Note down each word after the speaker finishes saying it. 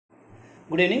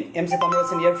Good evening, MC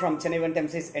Thamizharasan here from Chennai Event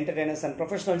Emcees, Entertainers and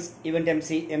Professionals, Event MC,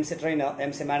 MC Trainer,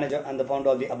 MC Manager and the founder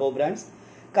of the above brands.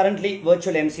 Currently,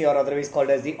 Virtual Emcee or otherwise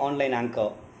called as the online anchor.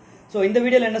 So, in the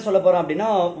video,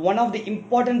 one of the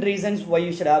important reasons why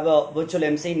you should have a Virtual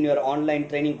Emcee in your online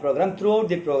training program throughout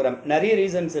the program. Nariya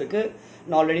reasons irukku.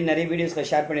 நான் already நிறைய வீடியோஸ்ல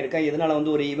share பண்ணியிருக்கேன். இதனால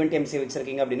வந்து ஒரு event MC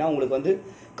வச்சிருக்கீங்க அப்படின்னா உங்களுக்கு வந்து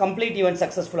கம்ப்ளீட் ஈவென்ட்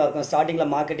சக்ஸஸ்ஃபுல்லாக இருக்கும். ஸ்டார்டிங்கில்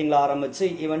மார்க்கெட்டிங்கில் ஆரம்பிச்சு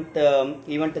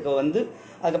ஈவெண்ட்டுக்கு வந்து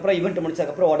அதுக்கப்புறம் ஈவெண்ட்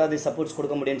முடிச்சதுக்கப்புறம் வாட் ஆர் தி சப்போர்ட்ஸ்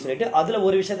கொடுக்க முடியும்னு சொல்லிட்டு அதில்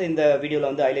ஒரு விஷயத்தை இந்த வீடியோவில்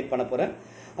வந்து ஹைலைட் பண்ண போகிறேன்.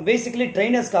 பேசிக்கலி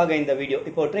ட்ரைனர்ஸ்க்காக இந்த வீடியோ.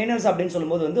 இப்போ ட்ரைனர்ஸ் அப்படின்னு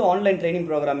சொல்லும்போது வந்து ஆன்லைன் ட்ரைனிங்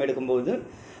ப்ரோக்ராம் எடுக்கும்போது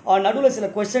நடுவில் சில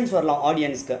கொஸ்டின்ஸ் வரலாம்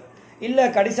ஆடியன்ஸ்க்கு, இல்லை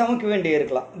கடைசியாகவும் Q&A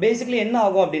இருக்கலாம். பேசிக்கலி என்ன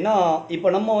ஆகும் அப்படின்னா,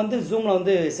 இப்போ நம்ம வந்து ஜூமில்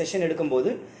வந்து செஷன்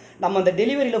எடுக்கும்போது நம்ம அந்த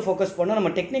டெலிவரியில் ஃபோக்கஸ் பண்ணோம், நம்ம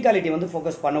டெக்னிக்காலிட்டி வந்து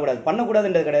ஃபோக்கஸ்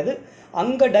பண்ணக்கூடாதுன்றது கிடையாது.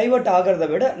 அங்கே டைவர்ட் ஆகிறத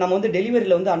விட நம்ம வந்து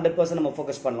டெலிவரியில் வந்து 100% நம்ம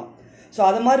ஃபோக்கஸ் பண்ணலாம். ஸோ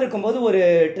அது மாதிரி இருக்கும்போது ஒரு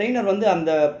ட்ரெயினர் வந்து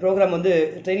அந்த ப்ரோக்ராம் வந்து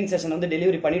ட்ரைனிங் செஷன் வந்து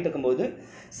டெலிவரி பண்ணிட்டு இருக்கும்போது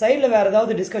சைடில் வேறு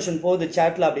ஏதாவது டிஸ்கஷன் போகுது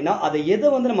சேட்டில் அப்படின்னா அதை எதை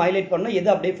வந்து நம்ம ஹைலைட் பண்ணணும், எதை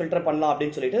அப்படியே ஃபில்டர் பண்ணலாம்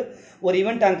அப்படின்னு சொல்லிட்டு ஒரு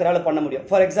ஈவெண்ட் ஆங்கரால் பண்ண முடியும்.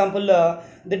 ஃபார் எக்ஸாம்பிள்,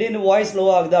 திடீர்னு வாய்ஸ் லோ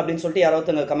ஆகுது அப்படின்னு சொல்லிட்டு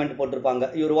யாராவது கமெண்ட் போட்டிருப்பாங்க,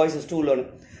 யுவர் வாய்ஸ் இஸ் டூ லோன்னு.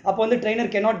 அப்போ வந்து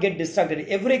trainer cannot get distracted.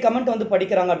 Every comment வந்து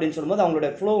படிக்கிறாங்க அப்படின்னு சொல்லும்போது அவங்களோட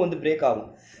ஃப்ளோ வந்து பிரேக் ஆகும்.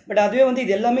 பட் அதுவே வந்து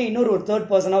இது எல்லாமே இன்னொரு தேர்ட்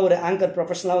பர்சனாக ஒரு ஆங்கர்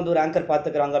ப்ரொஃபஷனலாக வந்து ஒரு ஆங்கர்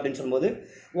பார்த்துக்கிறாங்க அப்படின்னு சொல்லும்போது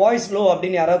வாய்ஸ் லோ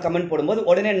அப்படின்னு யாராவது கமெண்ட் போடும்போது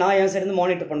உடனே நான் என் சைடு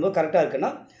மானிட்டர் பண்ணும்போது கரெக்டாக இருக்குன்னா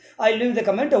I leave the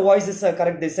comment voice is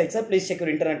correct this side sir please check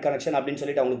your internet connection அப்படின்னு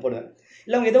சொல்லிட்டு அவங்களுக்கு போடுவேன்.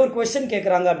 இல்லை அவங்க ஏதோ ஒரு கொஸ்டின்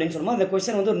கேட்குறாங்க அப்படின்னு சொல்லும்போது அந்த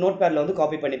கொஸ்டின் வந்து ஒரு நோட் பேடில் வந்து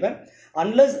காப்பி பண்ணிப்பேன்.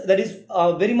 Unless that is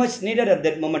very much needed at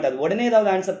that moment, அது உடனே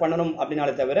ஏதாவது ஆன்சர் பண்ணணும்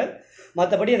அப்படின்னாலே தவிர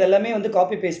மற்றபடி அது எல்லாமே வந்து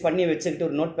காப்பி பேஸ்ட் பண்ணி வச்சுக்கிட்டு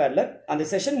ஒரு நோட் பேடில் அந்த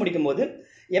செஷன் முடிக்கும் போது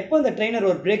எப்போ அந்த ட்ரெயினர்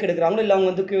ஒரு பிரேக் எடுக்கிறாங்களோ இல்லை அவங்க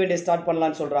வந்து Q&A ஸ்டார்ட்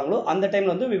பண்ணலான்னு சொல்கிறாங்களோ அந்த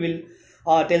டைமில் வந்து வி வில்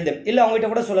டெல் தெம். இல்லை அவங்ககிட்ட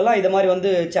கூட சொல்லலாம் இது மாதிரி வந்து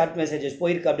சாட் மெசேஜஸ்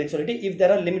போயிருக்கு அப்படின்னு சொல்லிட்டு. If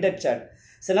there are limited chat,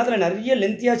 சில நேரத்தில் நிறைய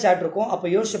லென்த்தியாக சாட் இருக்கும். அப்போ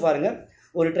யோசிச்சு பாருங்கள்,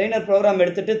 ஒரு ட்ரெயினர் ப்ரோக்ராம்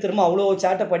எடுத்துகிட்டு திரும்ப அவ்வளோ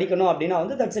சாட்டை படிக்கணும் அப்படின்னா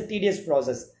வந்து that's a tedious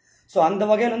process. So அந்த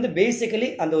வகையில் வந்து பேசிக்கலி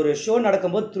அந்த ஒரு ஷோ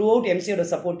நடக்கும்போது த்ரூ அவுட் எம்சியோட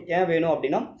சப்போர்ட் ஏன் வேணும்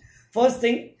அப்படின்னா, ஃபர்ஸ்ட்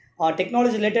திங்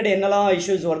டெக்னாலஜி ரிலேட்டட் என்னெல்லாம்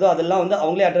இஷ்யூஸ் வருதோ அதெல்லாம் வந்து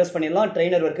அவங்களே அட்ரஸ் பண்ணிடலாம்,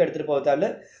 ட்ரெயினர் ஒர்க்கு எடுத்துகிட்டு போகிறதால.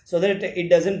 So that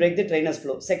it doesn't break the trainers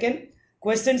flow. Second,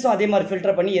 கொஸ்டின்ஸும் அதே மாதிரி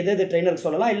ஃபில்டர் பண்ணி எது ட்ரெயினருக்கு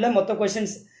சொல்லலாம், இல்லை மொத்த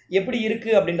கொஸ்டின்ஸ் எப்படி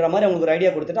இருக்குது அப்படின்ற மாதிரி அவங்களுக்கு ஒரு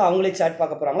ஐடியா கொடுத்துட்டு அவங்களே சாட்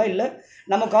பார்க்க போகிறாங்களா, இல்லை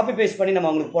நம்ம காப்பி பேஸ்ட் பண்ணி நம்ம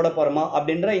அவங்களுக்கு போட போகிறோமா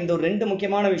அப்படின்ற இந்த ஒரு ரெண்டு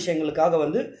முக்கியமான விஷயங்களுக்காக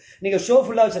வந்து நீங்கள் ஷோ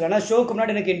ஃபுல்லாக வச்சுருக்கேன். ஷோக்கு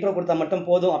முன்னாடி எனக்கு இன்ட்ரோ கொடுத்தா மட்டும்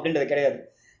போதும் அப்படின்றது கிடையாது.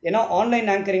 ஏன்னா ஆன்லைன்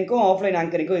ஆங்கரிங்க்கும் ஆஃப்லைன்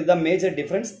ஆங்கரிங்க்கும் இதுதான் மேஜர்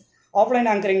டிஃப்ரென்ஸ். ஆஃப்லைன்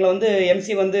ஆங்கரிங்கில் வந்து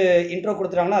எம்சி வந்து இன்ட்ரோ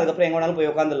கொடுத்துட்டாங்கன்னா அதுக்கப்புறம் எங்கே வேணாலும் போய்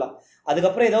உட்காந்துடலாம்.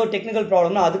 அதுக்கப்புறம் ஏதோ டெக்னிக்கல்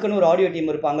ப்ராப்ளம்னா அதுக்குன்னு ஒரு ஆடியோ டீம்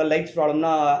இருப்பாங்க, லைட்ஸ்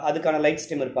ப்ராப்ளம்னா அதுக்கான லைட்ஸ்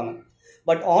டீம் இருப்பாங்க.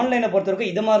 பட் ஆன்லைனை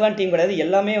பொறுத்தவரைக்கும் இது மாதிரிலாம் டீம் கிடையாது.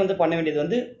 எல்லாமே வந்து பண்ண வேண்டியது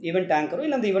வந்து ஈவெண்ட் ஆங்கரோ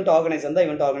இல்லை அந்த ஈவெண்ட் ஆர்கனைசர் தான்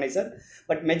event organiser.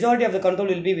 But majority of the control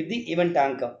will be with the event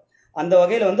anchor. அந்த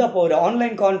வகையில் வந்து அப்போ ஒரு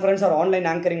online conference R online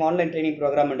anchoring online training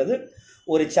ப்ரோக்ராம்ன்றது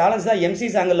ஒரு சேலஞ்ச் தான்.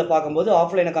 எம்சிஸ் ஆங்கிளில் பார்க்கும்போது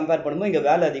ஆஃப்லைனை கம்பேர் பண்ணும்போது இங்கே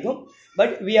வேலை அதிகம்.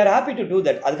 But we are happy to do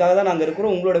that. அதுக்காக தான் நாங்கள்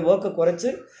இருக்கிறோம். உங்களோட ஒர்க்கை குறைச்சி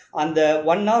அந்த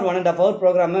 1 hour 1.5 hour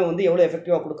ப்ரோக்ராமை வந்து எவ்வளோ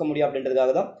எஃபெக்டிவாக கொடுக்க முடியும்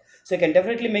அப்படின்றதுக்காக தான். So you can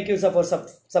definitely make use of our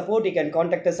support. You can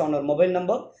contact us on our mobile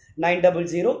number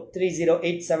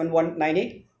 900-308-7198,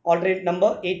 alternate number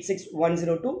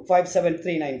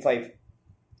 8610257395.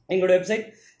 எங்களோட வெப்சைட்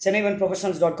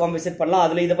chennaieventprofessionals.com விசிட் பண்ணலாம்.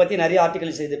 அதில் இதை பற்றி நிறைய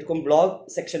ஆர்டிகல்ஸ் எழுதிருக்கும். பிளாக்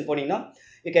செக்ஷன் போனீங்கன்னா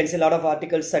you can see a lot of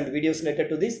articles and videos related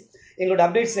to this. எங்களோட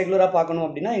updates ரெகுலராக பார்க்கணும்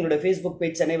அப்படின்னா எங்களோட Facebook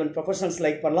page Chennai Event Professionals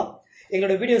like பண்ணலாம்.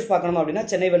 எங்களோட வீடியோஸ் பார்க்கணும் அப்படின்னா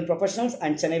Chennai Event Professionals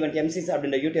and Chennai Event Emcees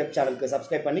அப்படின்ற யூடியூப் சேனலுக்கு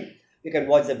சப்ஸ்கிரைப் பண்ணி you can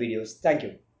watch the videos. Thank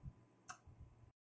you.